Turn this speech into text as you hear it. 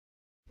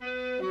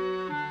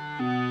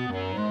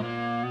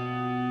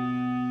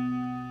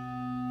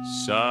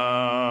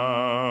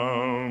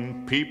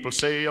Some people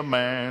say a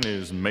man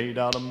is made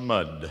out of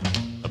mud.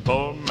 A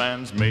poor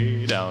man's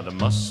made out of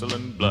muscle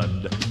and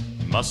blood.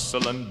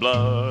 Muscle and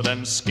blood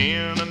and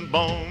skin and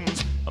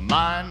bones. A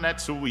mind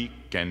that's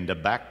weak and a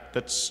back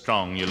that's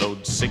strong. You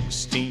load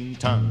 16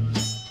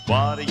 tons.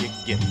 What do you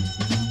get?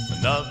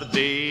 Another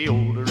day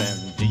older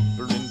and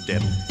deeper in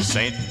debt.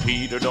 St.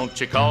 Peter,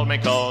 don't you call me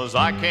 'cause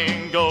I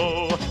can't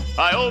go.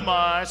 I owe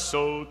my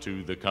soul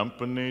to the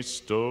company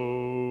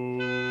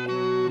store.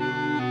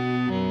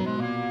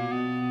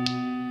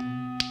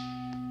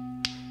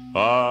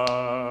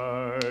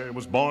 I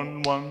was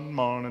born one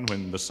morning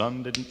when the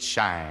sun didn't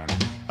shine.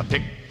 I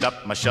picked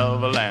up my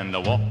shovel and I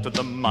walked to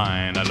the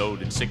mine. I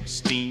loaded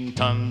 16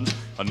 tons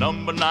of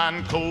number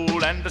 9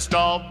 coal, and the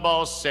straw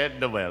boss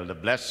said, well, to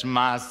bless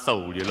my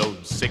soul, you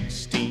load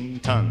 16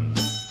 tons.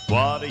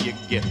 What do you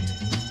get?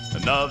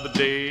 Another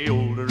day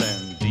older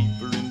and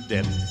deeper in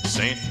debt.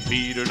 St.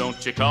 Peter,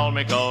 don't you call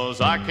me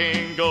 'cause I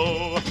can't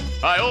go.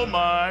 I owe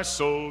my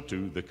soul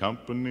to the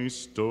company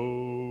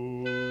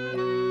store.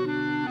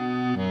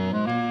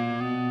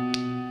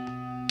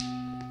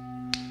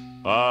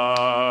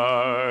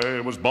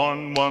 I was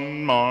born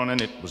one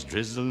morning, it was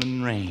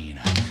drizzling rain.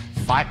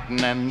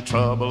 Fighting and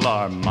trouble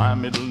are my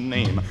middle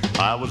name.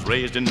 I was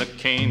raised in the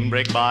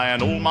canebrake by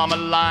an old mama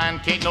lion.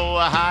 Can't no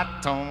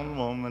high-toned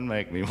woman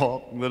make me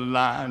walk the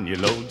line. You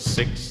load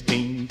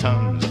 16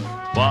 tons,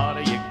 what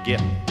do you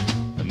get?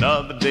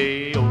 Another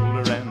day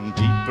older and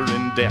deeper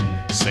in debt.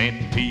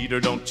 St. Peter,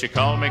 don't you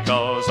call me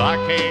 'cause I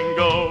can't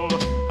go.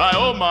 I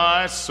owe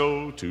my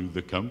soul to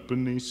the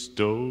company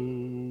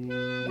store.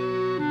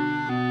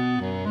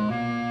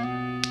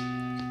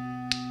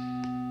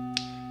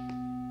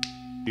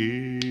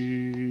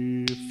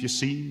 If you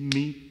see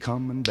me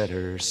coming,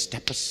 better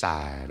step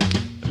aside.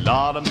 A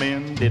lot of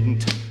men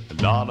didn't, a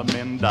lot of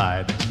men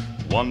died.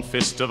 One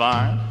fist of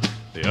iron,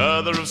 the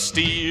other of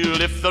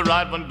steel. If the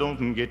right one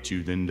don't get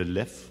you, then the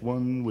left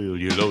one will.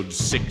 You load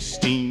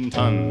 16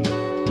 tons,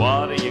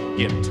 what do you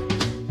get?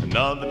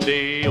 Another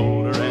day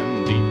older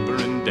and deeper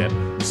in debt.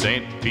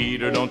 St.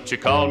 Peter, don't you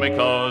call me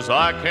 'cause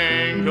I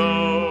can't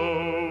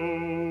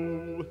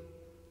go.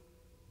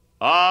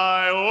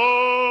 I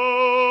owe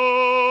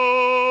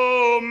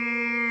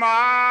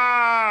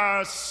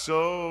my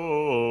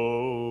soul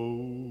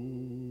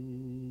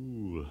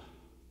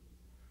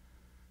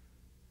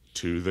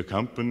to the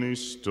company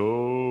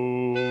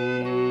store.